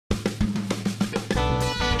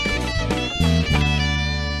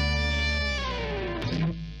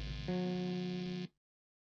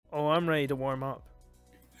I'm ready to warm up.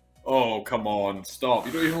 Oh, come on, stop.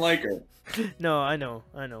 You don't even like her. No, I know.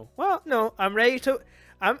 Well, no, I'm ready to.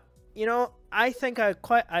 You know, I think I'd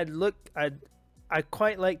quite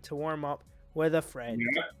like to warm up with a friend,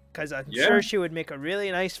 because I'm sure she would make a really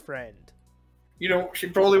nice friend. You know, she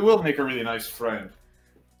probably will make a really nice friend.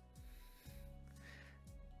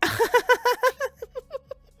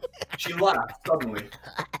 She laughed suddenly.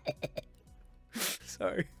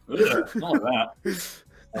 Sorry. Ugh, not that.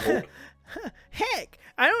 I hope. Heck,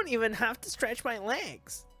 I don't even have to stretch my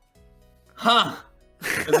legs. Huh.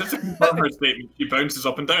 As if to confirm her statement, she bounces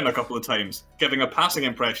up and down a couple of times, giving a passing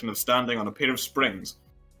impression of standing on a pair of springs.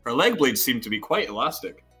 Her leg blades seem to be quite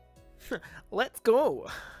elastic. Let's go.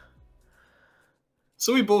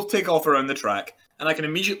 So we both take off around the track, and I can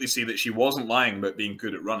immediately see that she wasn't lying about being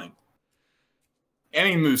good at running.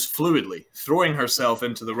 Emmy moves fluidly, throwing herself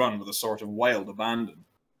into the run with a sort of wild abandon.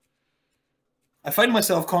 I find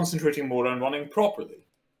myself concentrating more on running properly.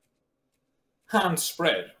 Hands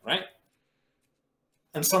spread, right?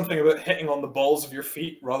 And something about hitting on the balls of your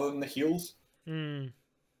feet rather than the heels. I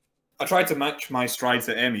try to match my stride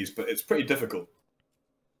to Emmy's, but it's pretty difficult.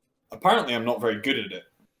 Apparently I'm not very good at it.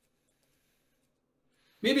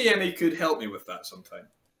 Maybe Emmy could help me with that sometime.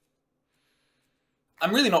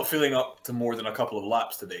 I'm really not feeling up to more than a couple of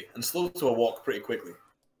laps today, and slow to a walk pretty quickly.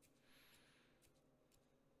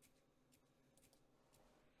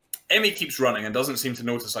 Emmy keeps running and doesn't seem to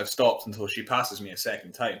notice I've stopped until she passes me a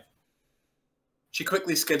second time. She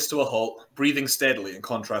quickly skids to a halt, breathing steadily in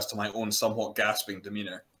contrast to my own somewhat gasping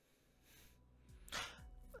demeanour.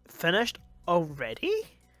 Finished already?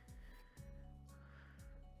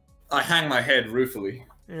 I hang my head ruefully.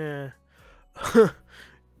 Yeah.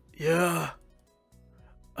 Yeah.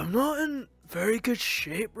 I'm not in very good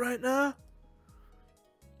shape right now.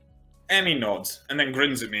 Emmy nods, and then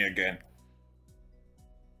grins at me again.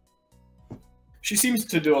 She seems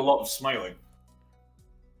to do a lot of smiling.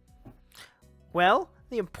 Well,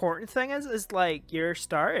 the important thing is like, you're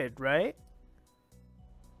started, right?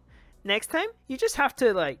 Next time, you just have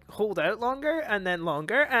to, like, hold out longer, and then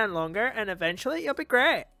longer, and longer, and eventually you'll be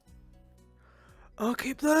great. I'll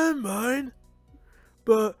keep that in mind.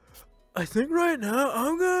 But I think right now,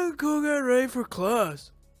 I'm gonna go get ready for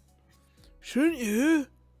class. Shouldn't you?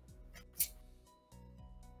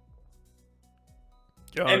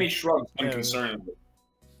 John. Emmy shrugs unconcernedly.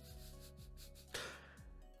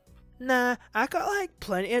 Nah, I got, like,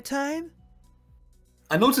 plenty of time.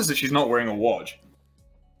 I notice that she's not wearing a watch.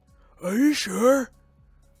 Are you sure?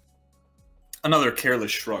 Another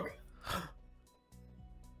careless shrug.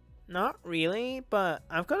 Not really, but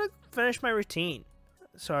I've got to finish my routine.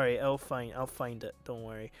 Sorry, I'll find it. Don't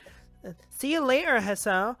worry. See you later,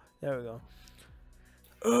 Hassan. There we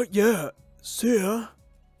go. Yeah. See ya.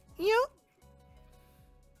 Yep.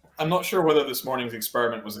 I'm not sure whether this morning's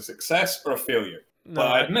experiment was a success or a failure, No, but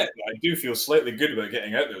I admit that I do feel slightly good about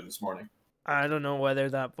getting out there this morning. I don't know whether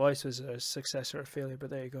that voice was a success or a failure,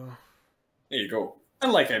 but there you go. There you go.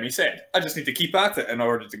 And like Emmy said, I just need to keep at it in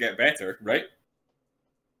order to get better, right?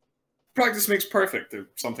 Practice makes perfect, or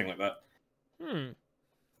something like that.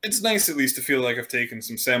 It's nice at least to feel like I've taken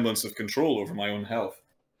some semblance of control over my own health.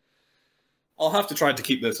 I'll have to try to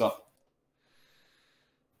keep this up.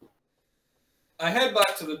 I head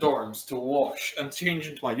back to the dorms to wash and change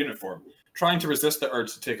into my uniform, trying to resist the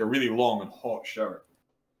urge to take a really long and hot shower.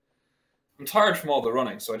 I'm tired from all the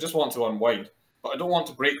running, so I just want to unwind, but I don't want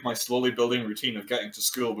to break my slowly building routine of getting to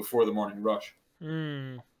school before the morning rush.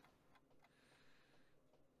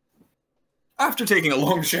 After taking a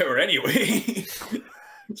long shower anyway.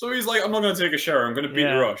 So he's like, I'm not going to take a shower, I'm going to beat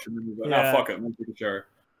the rush. And then he's like, nah, fuck it, I'm going to take a shower.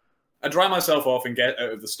 I dry myself off and get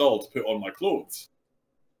out of the stall to put on my clothes.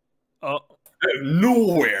 Out of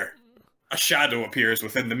nowhere, a shadow appears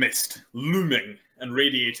within the mist, looming and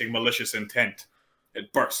radiating malicious intent.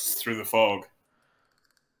 It bursts through the fog.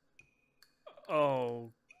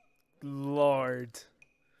 Oh, Lord.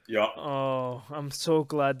 Yup. Oh, I'm so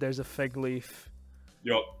glad there's a fig leaf.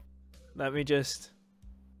 Yup. Let me just...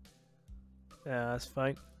 Yeah, that's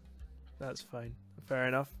fine. That's fine. Fair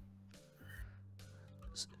enough.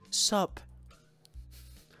 Sup?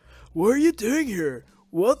 What are you doing here?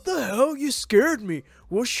 What the hell? You scared me.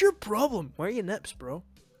 What's your problem? Where are your nips, bro?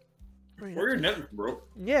 Where are your nips, bro?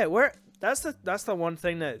 Yeah, where... That's the one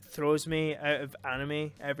thing that throws me out of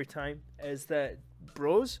anime every time, is that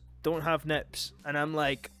bros don't have nips. And I'm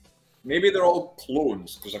like... Maybe they're all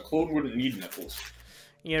clones, because a clone wouldn't need nipples.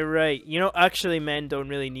 You're right. You know, actually, men don't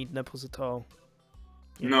really need nipples at all.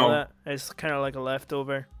 You know that? It's kind of like a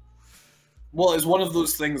leftover. Well, it's one of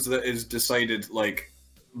those things that is decided, like,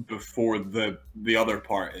 before the other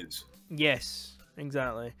part is. Yes,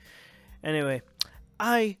 exactly. Anyway,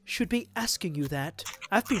 I should be asking you that.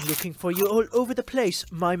 I've been looking for you all over the place,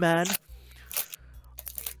 my man.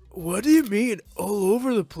 What do you mean, all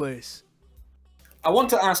over the place? I want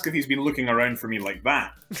to ask if he's been looking around for me like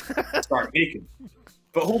that. Start naked.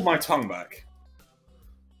 But hold my tongue back.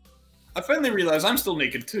 I finally realise I'm still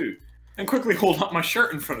naked too, and quickly hold up my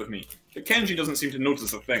shirt in front of me, but Kenji doesn't seem to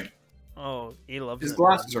notice a thing. Oh, he loves His it.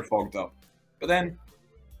 glasses are fogged up. But then,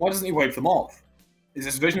 why doesn't he wipe them off? Is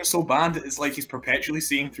his vision so bad that it's like he's perpetually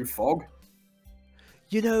seeing through fog?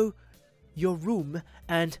 You know, your room,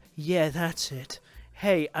 and yeah, that's it.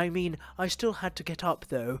 Hey, I mean, I still had to get up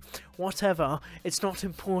though. Whatever, it's not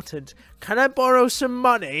important. Can I borrow some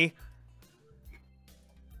money?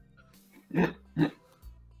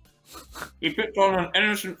 He puts on an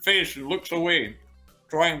innocent face and looks away,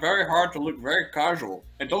 trying very hard to look very casual.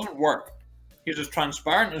 It doesn't work. He's as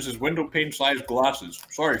transparent as his window pane-sized glasses.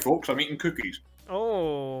 Sorry folks, I'm eating cookies.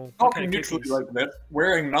 Oh, what Talking kind of neutrally cookies? like this,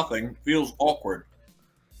 wearing nothing, feels awkward.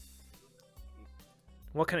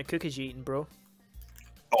 What kind of cookies you eating, bro?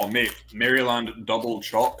 Oh mate, Maryland double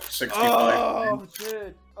choc, 65. Oh,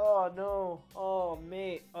 dude. Oh, no. Oh,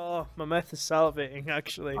 mate. Oh, my mouth is salivating,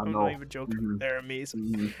 actually. I'm know. not even joking. Mhm. They're amazing.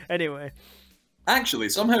 Mhm. Anyway. Actually,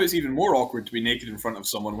 somehow it's even more awkward to be naked in front of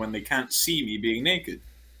someone when they can't see me being naked.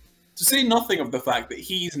 To say nothing of the fact that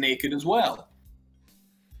he's naked as well.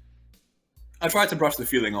 I tried to brush the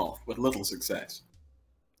feeling off, with little success.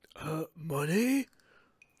 Money?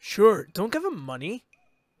 Sure, don't give him money.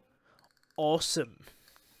 Awesome.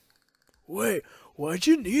 Wait, why'd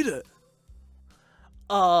you need it?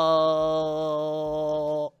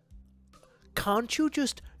 Can't you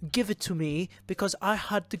just give it to me because I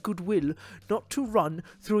had the goodwill not to run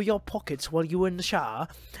through your pockets while you were in the shower?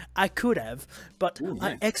 I could have, but Ooh, I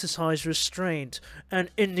nice. exercised restraint, and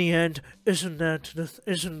in the end, isn't it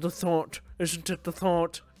the thought?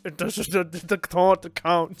 It doesn't the thought that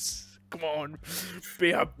counts. Come on,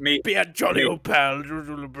 be a jolly old pal.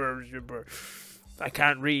 I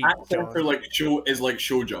can't read. Accent for like show is like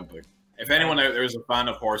show jumping. If anyone out there is a fan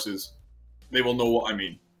of horses, they will know what I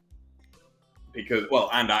mean. Because, well,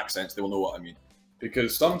 and accents, they will know what I mean.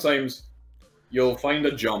 Because sometimes you'll find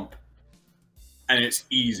a jump and it's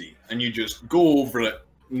easy, and you just go over it,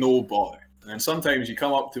 no bother. And then sometimes you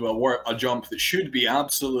come up to a jump that should be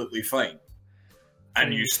absolutely fine,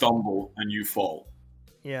 and you stumble and you fall.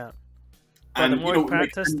 Yeah. But And the more you you know,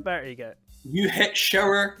 practice, the better you get. you hit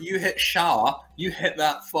shower, you hit you hit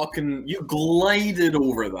that fucking, you glided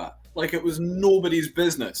over that like it was nobody's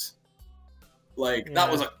business. Like that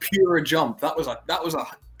was a pure jump. That was a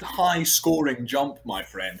high scoring jump, my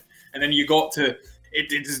friend. And then you got to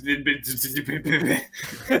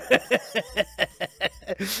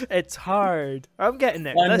It's hard. I'm getting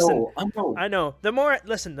there. I Listen, know. I know. The more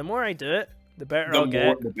I do it, the better I'll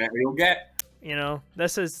get. The better you'll get. You know,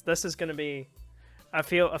 this is gonna be. I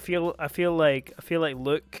feel like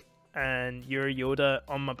Luke and your Yoda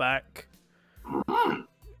on my back.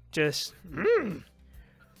 Just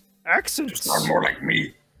accents. Just are more like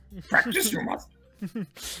me. Practice you must.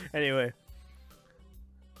 Anyway,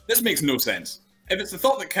 This makes no sense. If it's the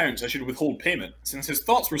thought that counts, I should withhold payment, since his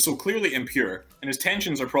thoughts were so clearly impure, and his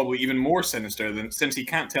tensions are probably even more sinister than since he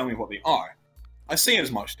can't tell me what they are. I say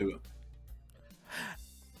as much to him.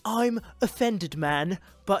 I'm offended, man.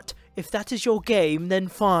 But if that is your game, then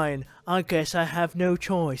fine. I guess I have no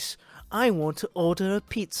choice. I want to order a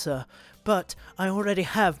pizza, but I already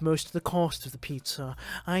have most of the cost of the pizza.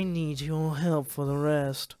 I need your help for the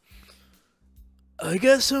rest. I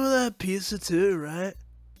got some of that pizza too, right?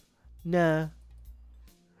 Nah.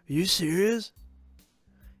 Are you serious?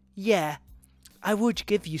 Yeah, I would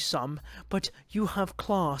give you some, but you have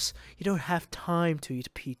class. You don't have time to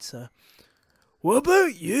eat pizza. What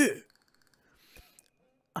about you?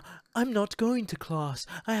 I'm not going to class.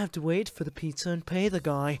 I have to wait for the pizza and pay the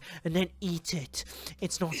guy, and then eat it.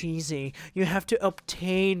 It's not easy. You have to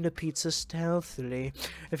obtain the pizza stealthily.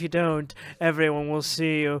 If you don't, everyone will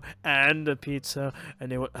see you and the pizza, and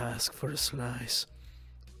they will ask for a slice.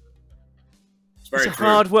 It's very It's a true.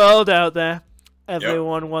 hard world out there.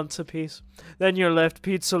 Everyone wants a piece. Then you're left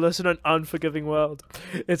pizzaless in an unforgiving world.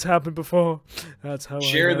 It's happened before. That's how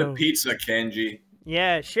Share I know. the pizza, Kenji.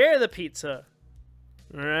 Yeah, share the pizza.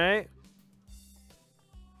 Right?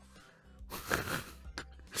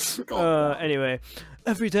 Anyway,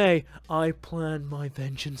 every day I plan my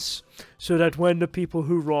vengeance so that when the people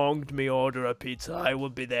who wronged me order a pizza, I will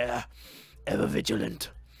be there, ever vigilant.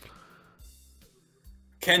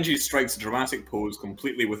 Kenji strikes a dramatic pose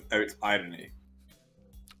completely without irony.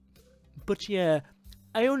 But yeah,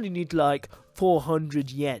 I only need like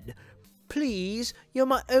 400 yen. Please, you're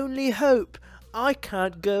my only hope. I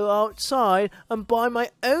can't go outside and buy my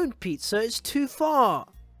own pizza. It's too far.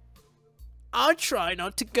 I try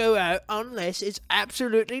not to go out unless it's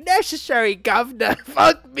absolutely necessary, Governor.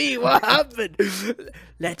 Fuck me, what happened?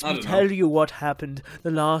 Let me tell you what happened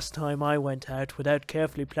the last time I went out without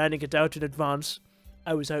carefully planning it out in advance.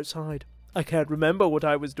 I was outside. I can't remember what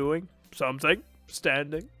I was doing. Something.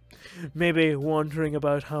 Standing. Maybe wondering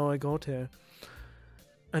about how I got here.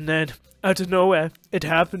 And then, out of nowhere, it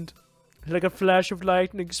happened. Like a flash of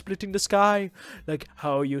lightning splitting the sky. Like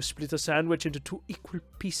how you split a sandwich into 2 equal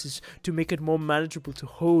pieces to make it more manageable to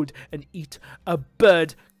hold and eat. A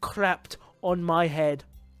bird crapped on my head.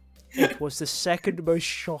 It was the second most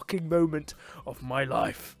shocking moment of my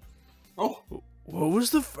life. Oh. What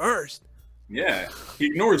was the first? Yeah, he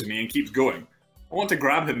ignores me and keeps going. I want to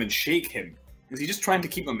grab him and shake him. Is he just trying to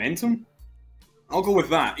keep momentum? I'll go with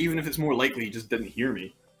that, even if it's more likely he just didn't hear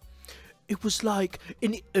me. It was like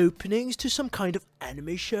in the openings to some kind of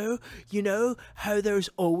anime show. You know how there's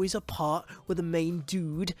always a part where the main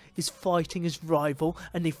dude is fighting his rival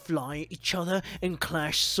and they fly at each other and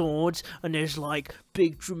clash swords and there's like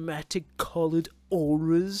big dramatic coloured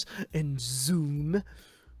auras and zoom.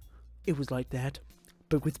 It was like that,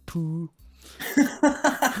 but with poo.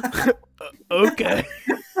 Okay.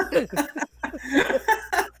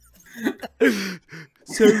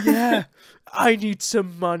 So yeah, I need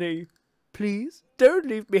some money. Please, don't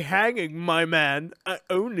leave me hanging, my man. I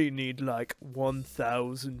only need like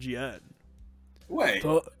 1,000 yen. Wait.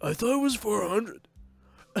 I thought it was 400.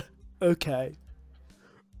 Okay.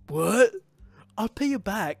 What? I'll pay you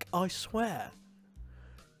back, I swear.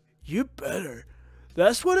 You better.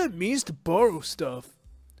 That's what it means to borrow stuff.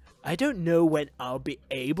 I don't know when I'll be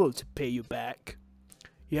able to pay you back.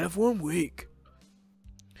 You have 1 week.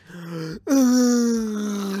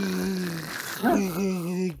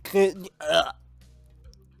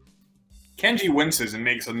 Kenji winces and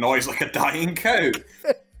makes a noise like a dying cow.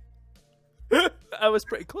 I was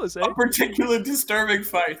pretty close, eh? A particularly disturbing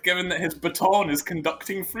fact, given that his baton is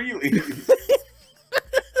conducting freely.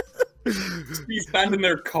 He's standing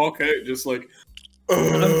there cock out, just like...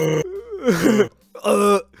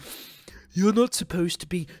 You're not supposed to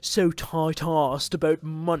be so tight-arsed about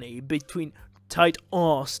money between...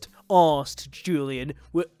 Tight-arsed, Julian.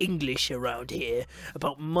 We're English around here.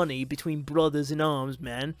 About money between brothers in arms,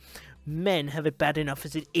 man. Men have it bad enough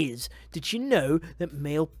as it is. Did you know that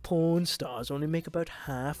male porn stars only make about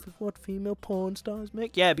half of what female porn stars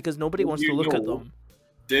make? Yeah, because nobody wants to look at them.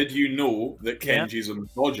 Did you know that Kenji's a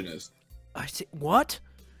misogynist? I see. What?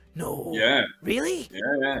 No. Yeah. Really?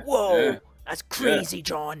 Yeah. Whoa. Yeah. That's crazy,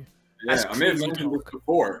 John. Yeah, That's I may have crazy mentioned talk. this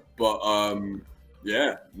before, but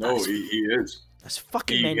yeah, no, he is. That's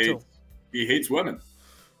fucking mental. He hates women.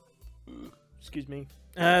 Excuse me.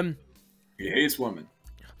 He hates women.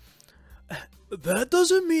 That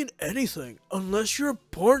doesn't mean anything unless you're a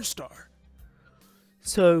porn star.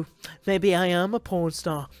 So, maybe I am a porn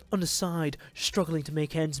star on the side, struggling to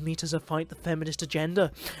make ends meet as I fight the feminist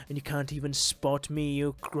agenda, and you can't even spot me,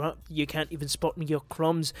 you can't even spot me your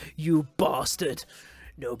crumbs, you bastard.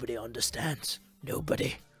 Nobody understands.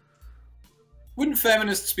 Nobody. Wouldn't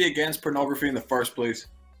feminists be against pornography in the first place?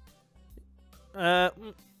 Depends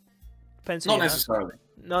who Not you ask. necessarily.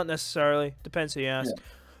 Not necessarily. Depends who you ask. Yeah.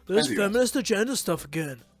 This Yes. feminist agenda stuff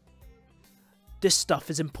again. This stuff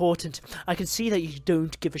is important. I can see that you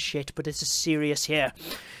don't give a shit, but this is serious here.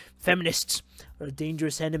 Feminists are a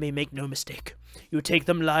dangerous enemy, make no mistake. You take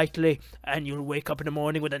them lightly, and you'll wake up in the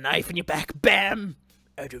morning with a knife in your back, BAM!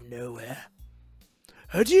 Out of nowhere.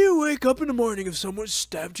 How do you wake up in the morning if someone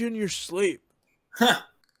stabbed you in your sleep? Huh.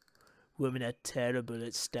 Women are terrible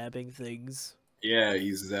at stabbing things. Yeah,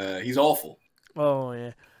 he's awful. Oh,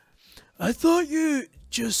 yeah. I thought you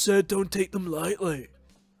just said don't take them lightly.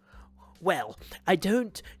 Well, I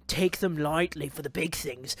don't take them lightly for the big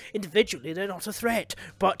things. Individually, they're not a threat.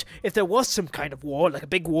 But if there was some kind of war, like a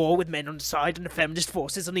big war with men on the side and the feminist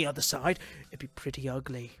forces on the other side, it'd be pretty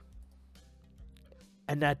ugly.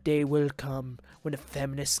 And that day will come when the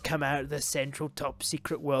feminists come out of the central top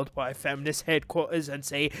secret worldwide feminist headquarters and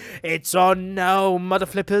say, "It's on now, mother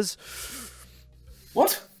flippers."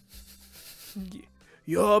 What?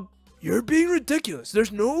 You're being ridiculous.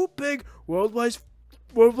 There's no big worldwide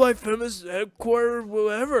feminist headquarters,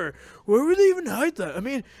 whatever. Where would they even hide that? I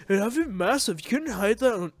mean, it'd have to be massive. You couldn't hide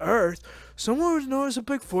that on Earth. Someone would know it's a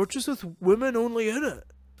big fortress with women only in it.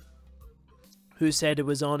 Who said it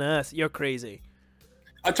was on Earth? You're crazy.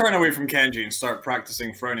 I turn away from Kenji and start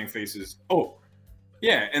practicing frowning faces. Oh,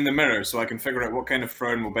 yeah, in the mirror, so I can figure out what kind of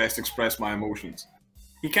frown will best express my emotions.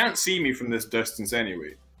 He can't see me from this distance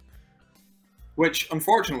anyway. Which,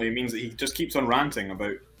 unfortunately, means that he just keeps on ranting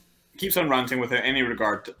about keeps on ranting without any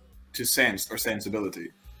regard to sense or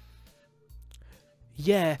sensibility.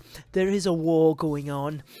 Yeah, there is a war going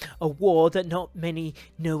on. A war that not many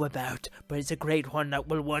know about, but it's a great one that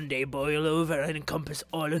will one day boil over and encompass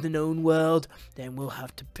all of the known world. Then we'll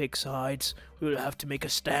have to pick sides. We'll have to make a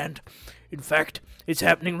stand. In fact, it's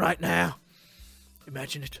happening right now.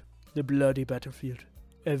 Imagine it. The bloody battlefield.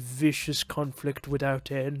 A vicious conflict without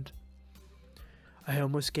end. I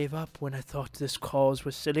almost gave up when I thought this cause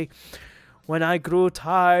was silly. When I grew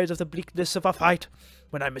tired of the bleakness of a fight.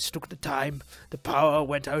 When I mistook the time, the power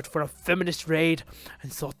went out for a feminist raid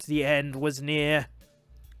and thought the end was near.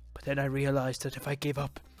 But then I realized that if I gave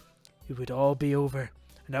up, it would all be over.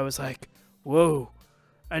 And I was like, whoa.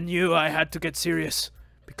 I knew I had to get serious,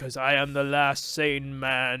 because I am the last sane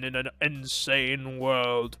man in an insane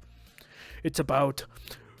world. It's about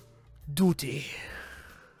duty.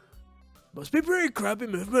 Must be pretty crappy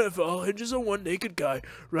movement if it all hinges on one naked guy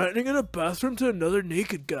running in a bathroom to another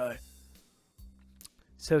naked guy.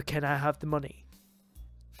 So can I have the money?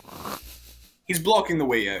 He's blocking the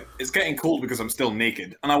way out. It's getting cold because I'm still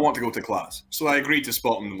naked, and I want to go to class, so I agreed to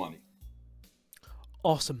spot him the money.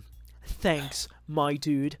 Awesome. Thanks, my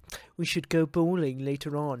dude. We should go bowling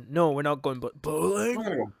later on. No, we're not going bowling. I'm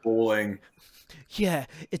gonna go bowling. Yeah,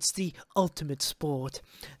 it's the ultimate sport.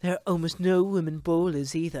 There are almost no women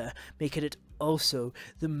bowlers either, making it also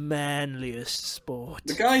the manliest sport.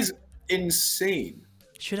 The guy's insane.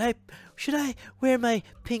 Should I wear my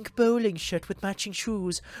pink bowling shirt with matching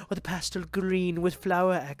shoes, or the pastel green with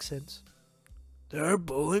flower accents? There are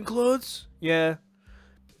bowling clothes? Yeah.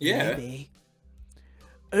 Yeah. Maybe.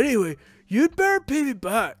 Anyway, you'd better pay me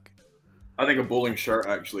back. I think a bowling shirt,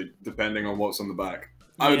 actually, depending on what's on the back.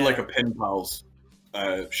 I would like a Pin Pals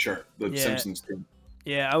shirt, the Simpsons team.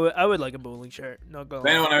 Yeah, I would like a bowling shirt. Not gonna If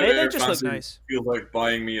anyone out they there just look nice. feels like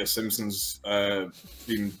buying me a Simpsons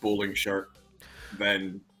themed bowling shirt,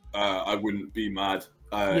 then I wouldn't be mad.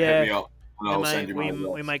 Hit me up and I'll send you my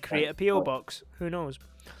we might create a PO box. Who knows?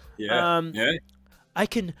 Yeah. Yeah. I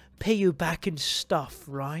can pay you back in stuff,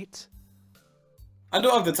 right? I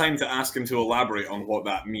don't have the time to ask him to elaborate on what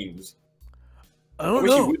that means. I don't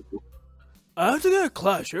know. I have to go to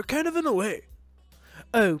class. You're kind of in the way.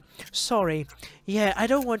 Oh, sorry. Yeah, I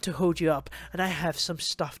don't want to hold you up, and I have some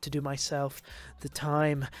stuff to do myself. The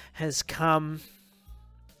time has come.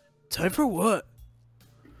 Time for what?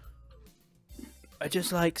 I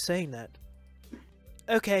just like saying that.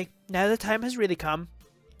 Okay, now the time has really come.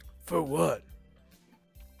 For what?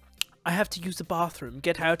 I have to use the bathroom.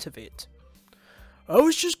 Get out of it. I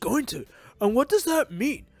was just going to. And what does that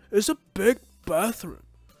mean? It's a big bathroom.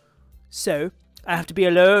 So, I have to be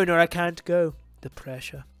alone or I can't go. The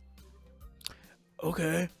pressure.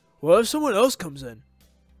 Okay. What if someone else comes in?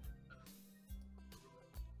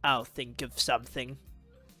 I'll think of something.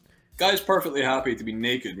 Guy's perfectly happy to be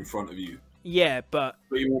naked in front of you. Yeah, but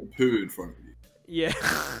he won't poo in front of you. Yeah.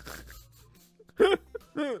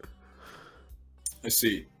 I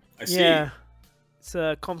see. Yeah. It's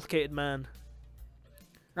a complicated man.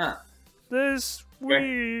 Ah. This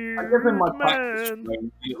weird I give him my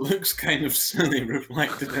man. It looks kind of silly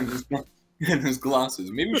reflected in his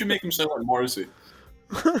glasses. Maybe we should make him sound like Morrissey.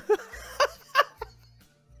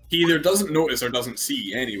 He either doesn't notice or doesn't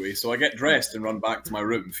see anyway, so I get dressed and run back to my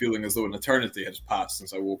room, feeling as though an eternity has passed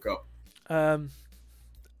since I woke up. I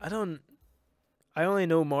only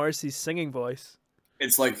know Morrissey's singing voice.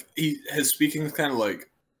 It's like his speaking is kind of like.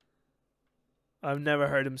 I've never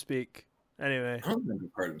heard him speak. Anyway, I don't think I've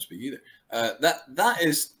heard him speak either. That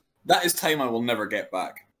is time I will never get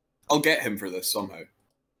back. I'll get him for this somehow.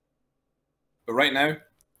 But right now,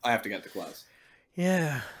 I have to get to class.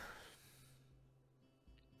 Yeah.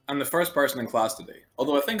 I'm the first person in class today,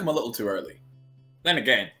 although I think I'm a little too early. Then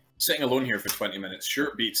again, sitting alone here for 20 minutes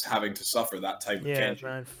sure beats having to suffer that type of KENJI. Yeah,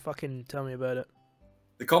 man, fucking tell me about it.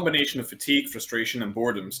 The combination of fatigue, frustration, and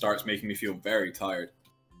boredom starts making me feel very tired.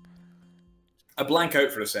 I blank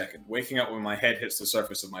out for a second, waking up when my head hits the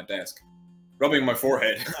surface of my desk. Rubbing my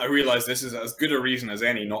forehead, I realise this is as good a reason as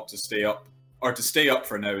any not to stay up, or to stay up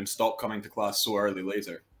for now and stop coming to class so early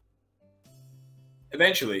later.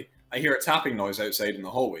 Eventually, I hear a tapping noise outside in the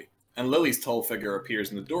hallway, and Lily's tall figure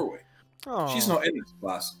appears in the doorway. Aww. She's not in this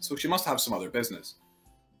class, so she must have some other business.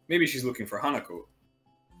 Maybe she's looking for Hanako.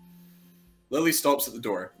 Lily stops at the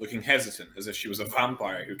door, looking hesitant, as if she was a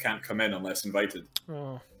vampire who can't come in unless invited.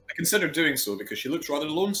 Oh. I considered doing so because she looks rather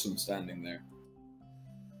lonesome standing there.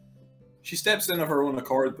 She steps in of her own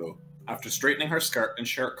accord, though, after straightening her skirt and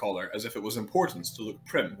shirt collar as if it was important to look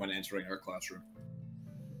prim when entering her classroom.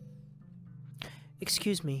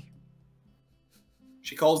 Excuse me.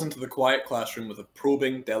 She calls into the quiet classroom with a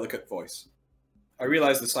probing, delicate voice. I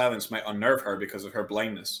realize the silence might unnerve her because of her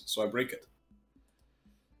blindness, so I break it.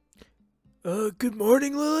 Good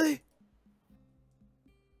morning, Lily?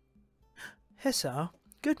 Hisso,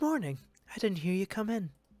 good morning. I didn't hear you come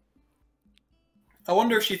in. I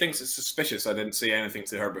wonder if she thinks it's suspicious I didn't say anything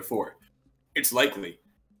to her before. It's likely.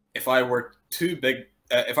 If I were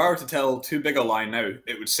to tell too big a lie now,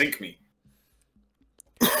 it would sink me.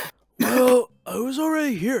 Well, I was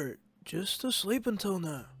already here, just asleep until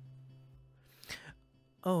now.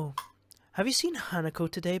 Oh, have you seen Hanako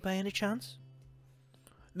today by any chance?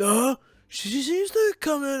 Nah, she seems to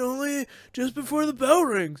come in only just before the bell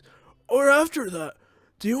rings, or after that.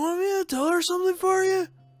 Do you want me to tell her something for you?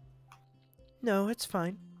 No, it's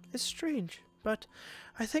fine. It's strange, but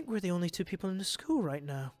I think we're the only two people in the school right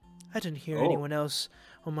now. I didn't hear anyone else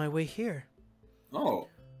on my way here. Oh.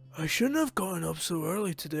 I shouldn't have gotten up so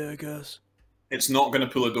early today, I guess. It's not going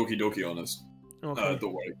to pull a Doki Doki on us. Okay.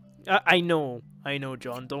 Don't worry. I know,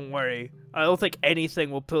 John, don't worry. I don't think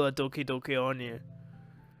anything will pull a Doki Doki on you.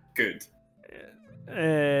 Good.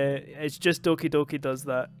 It's just Doki Doki does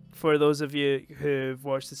that. For those of you who've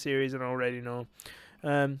watched the series and already know.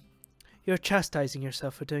 You're chastising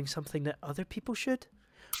yourself for doing something that other people should.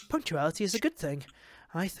 Punctuality is a good thing.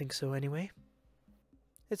 I think so anyway.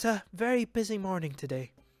 It's a very busy morning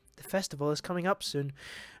today. The festival is coming up soon,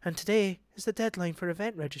 and today is the deadline for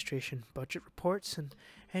event registration, budget reports, and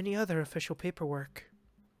any other official paperwork.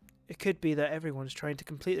 It could be that everyone's trying to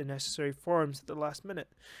complete the necessary forms at the last minute.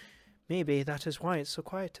 Maybe that is why it's so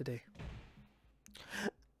quiet today.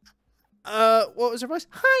 What was her voice?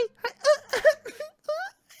 Hi!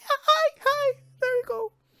 Hi! There we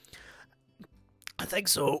go. I think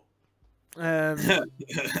so.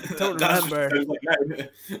 Don't remember.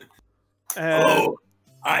 Hello.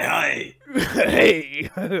 Hi.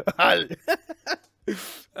 Hey.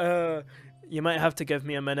 You might have to give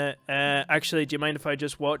me a minute. Actually, do you mind if I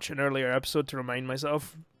just watch an earlier episode to remind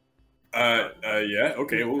myself? Yeah.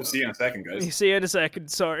 Okay. We'll see you in a second, guys. See you in a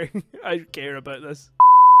second. Sorry, I care about this.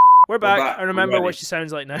 We're back. I remember what she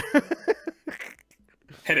sounds like now.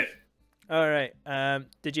 Hit it. All right.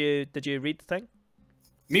 Did you read the thing?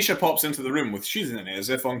 Misha pops into the room with Shizune as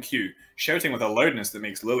if on cue, shouting with a loudness that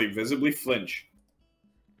makes Lily visibly flinch.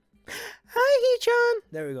 Hi, Hee-chan.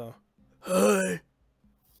 There we go. Hi.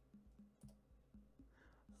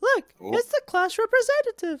 Look, it's the class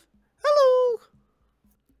representative. Hello.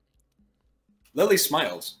 Lily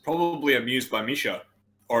smiles, probably amused by Misha,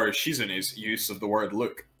 or Shizune's use of the word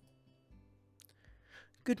look.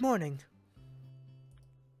 Good morning.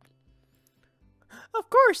 Of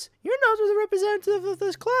course, you're not the representative of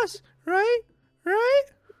this class, right? Right?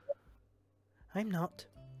 I'm not.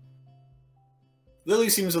 Lily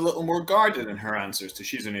seems a little more guarded in her answers to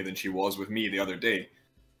Shizune than she was with me the other day.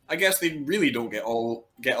 I guess they really don't get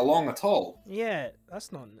along at all. Yeah,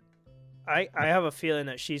 that's not. I have a feeling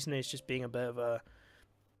that Shizune is just being a bit of a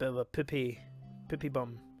poopy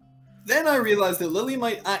bum. Then I realised that Lily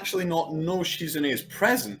might actually not know Shizune is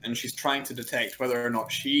present, and she's trying to detect whether or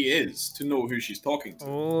not she is to know who she's talking to.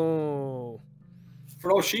 Oh.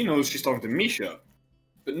 For all she knows, she's talking to Misha.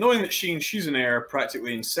 But knowing that she and Shizune are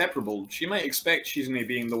practically inseparable, she might expect Shizune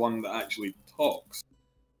being the one that actually talks.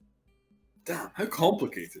 Damn, how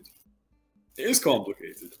complicated. It is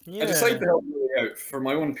complicated. Yeah. I decided to help Lily out for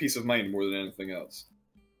my own peace of mind more than anything else.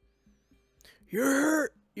 You're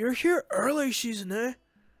here early, Shizune.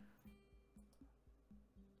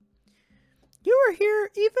 You were here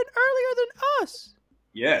even earlier than us.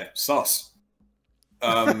 Yeah, sus.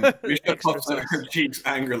 Misha puffs at her cheeks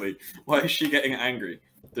angrily. Why is she getting angry?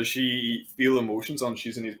 Does she feel emotions on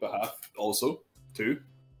Shizune's behalf also, too?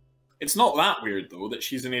 It's not that weird, though, that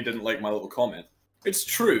Shizune didn't like my little comment. It's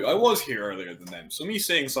true, I was here earlier than them, so me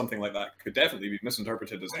saying something like that could definitely be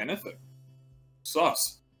misinterpreted as anything.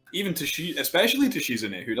 Sus. Even especially to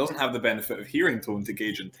Shizune, who doesn't have the benefit of hearing tone to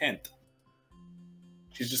gauge intent.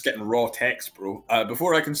 She's just getting raw text, bro.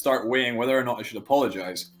 Before I can start weighing whether or not I should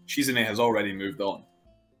apologize, Shizune has already moved on.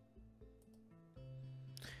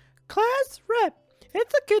 Class rep,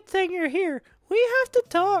 it's a good thing you're here. We have to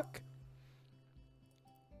talk.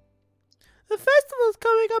 The festival's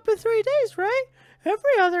coming up in 3 days, right?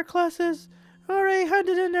 Every other class has already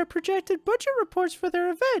handed in their projected budget reports for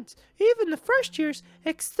their events. Even the first years,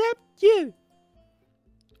 except you.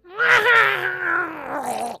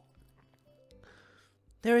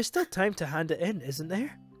 There is still time to hand it in, isn't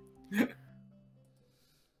there?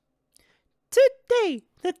 Today!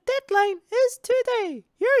 The deadline is today!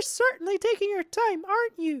 You're certainly taking your time,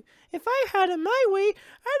 aren't you? If I had it my way,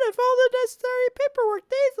 I'd have all the necessary paperwork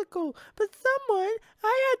days ago. But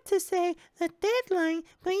I had to say, the deadline,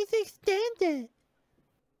 please extend it.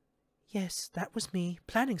 Yes, that was me.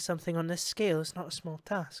 Planning something on this scale is not a small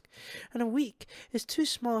task, and a week is too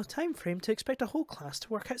small a time frame to expect a whole class to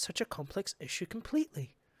work out such a complex issue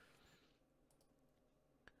completely.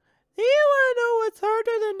 Do you want to know what's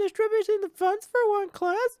harder than distributing the funds for one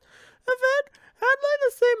class? Handling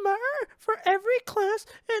the same matter for every class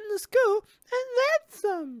in the school, and then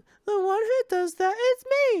some. The one who does that is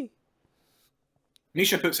me.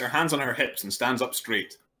 Misha puts her hands on her hips and stands up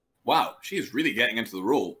straight. Wow, she is really getting into the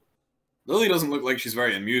role. Lily doesn't look like she's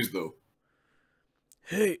very amused, though.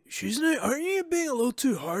 Hey, Shizune, aren't you being a little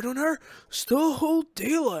too hard on her? Still a whole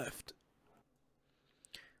day left.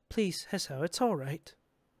 Please, Hisso, it's all right.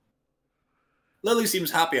 Lily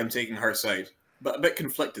seems happy I'm taking her side, but a bit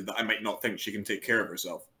conflicted that I might not think she can take care of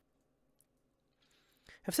herself.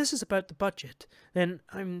 If this is about the budget, then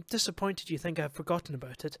I'm disappointed you think I've forgotten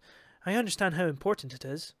about it. I understand how important it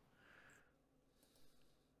is.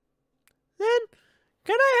 Then,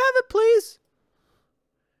 can I have it, please?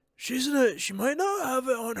 Shizune, she might not have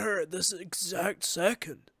it on her at this exact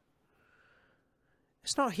second.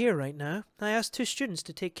 It's not here right now. I asked 2 students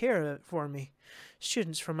to take care of it for me.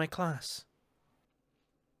 Students from my class.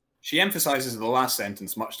 She emphasizes the last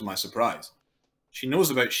sentence, much to my surprise. She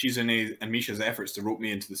knows about Shizune and Misha's efforts to rope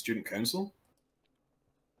me into the student council.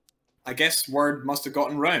 I guess word must have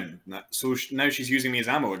gotten round, so now she's using me as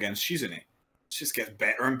ammo against Shizune. It just gets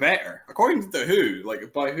better and better. According to who?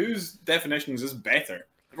 Like, by whose definition is this better?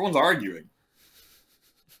 Everyone's arguing.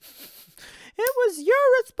 It was your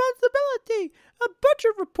responsibility. A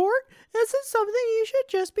budget report isn't something you should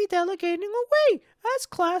just be delegating away. As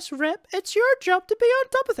class rep, it's your job to be on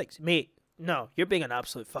top of things. Mate, no, you're being an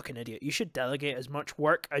absolute fucking idiot. You should delegate as much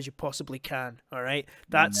work as you possibly can, alright?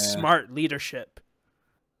 That's smart leadership.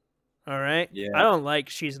 Alright? Yeah. I don't like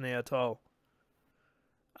Shizune at all.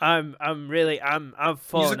 I'm falling out.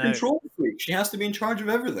 She's a control freak. She has to be in charge of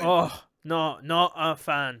everything. Oh, no, not a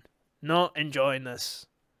fan. Not enjoying this.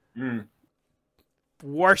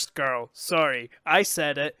 Worst girl. Sorry, I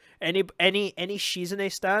said it. Any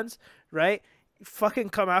Shizune stands, right? Fucking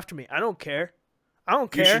come after me. I don't care. I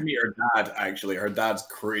don't care. You should meet her dad, actually. Her dad's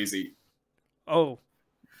crazy. Oh,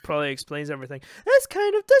 probably explains everything. This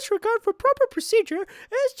kind of disregard for proper procedure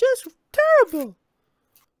is just terrible.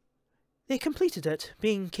 They completed it,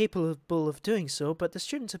 being capable of doing so, but the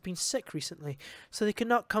students have been sick recently, so they could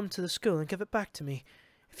not come to the school and give it back to me.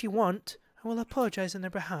 If you want, I will apologize on their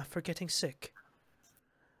behalf for getting sick.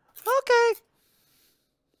 Okay.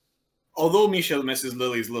 Although Misha misses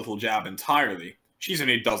Lily's little jab entirely,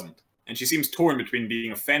 Shizune doesn't, and she seems torn between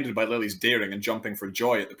being offended by Lily's daring and jumping for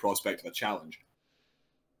joy at the prospect of a challenge.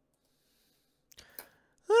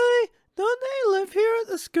 Hey, don't they live here at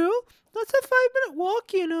the school? That's a 5-minute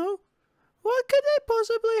walk, you know. What could they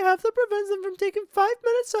possibly have that prevents them from taking 5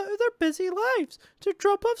 minutes out of their busy lives to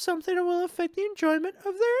drop off something that will affect the enjoyment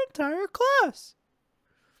of their entire class?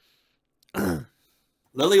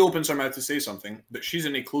 Lily opens her mouth to say something, but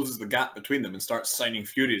Shizune closes the gap between them and starts signing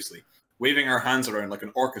furiously, waving her hands around like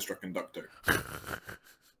an orchestra conductor.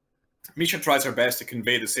 Misha tries her best to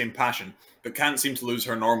convey the same passion, but can't seem to lose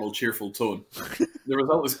her normal cheerful tone. The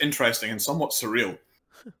result is interesting and somewhat surreal.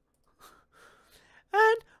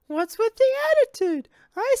 And what's with the attitude?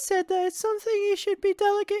 I said that it's something you should be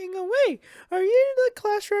delegating away. Are you the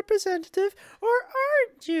class representative or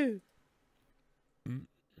aren't you?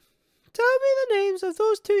 Tell me the names of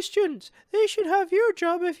those 2 students. They should have your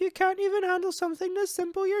job if you can't even handle something this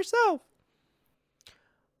simple yourself.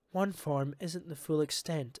 One form isn't the full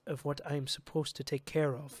extent of what I am supposed to take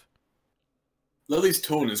care of. Lily's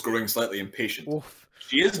tone is growing slightly impatient. Oof.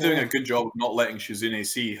 She is doing a good job of not letting Shizune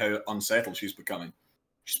see how unsettled she's becoming.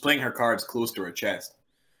 She's playing her cards close to her chest.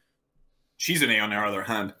 Shizune, on her other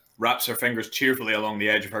hand, wraps her fingers cheerfully along the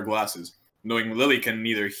edge of her glasses, knowing Lily can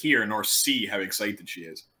neither hear nor see how excited she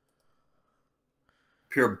is.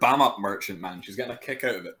 Pure bam-up merchant, man. She's getting a kick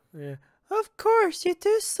out of it. Yeah. Of course, you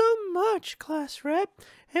do so much, class rep.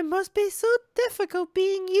 It must be so difficult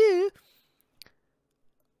being you.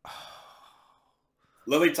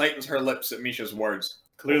 Lily tightens her lips at Misha's words,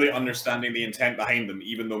 clearly understanding the intent behind them,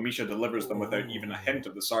 even though Misha delivers them without even a hint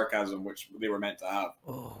of the sarcasm which they were meant to have.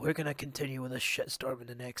 Oh, we're gonna continue with this shitstorm in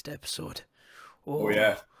the next episode. Oh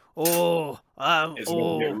yeah. It's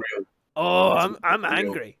gonna get real. I'm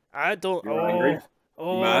angry. I don't. You're angry?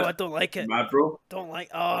 Oh, Mad? I don't like it. Mad, bro?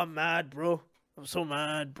 I'm mad, bro. I'm so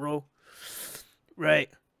mad, bro. Right.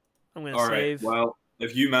 I'm gonna save. Alright, well,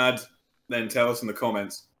 if you mad, then tell us in the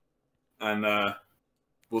comments. And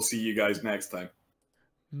we'll see you guys next time.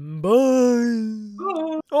 Bye.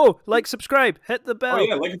 Oh, like, subscribe, hit the bell. Oh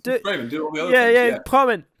yeah, like and subscribe and do all the other things. Yeah,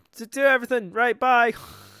 comment, do everything. Right, bye.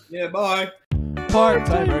 Yeah, bye.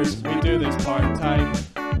 part-timers, we do this part-time.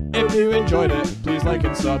 If you enjoyed it, please like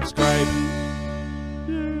and subscribe.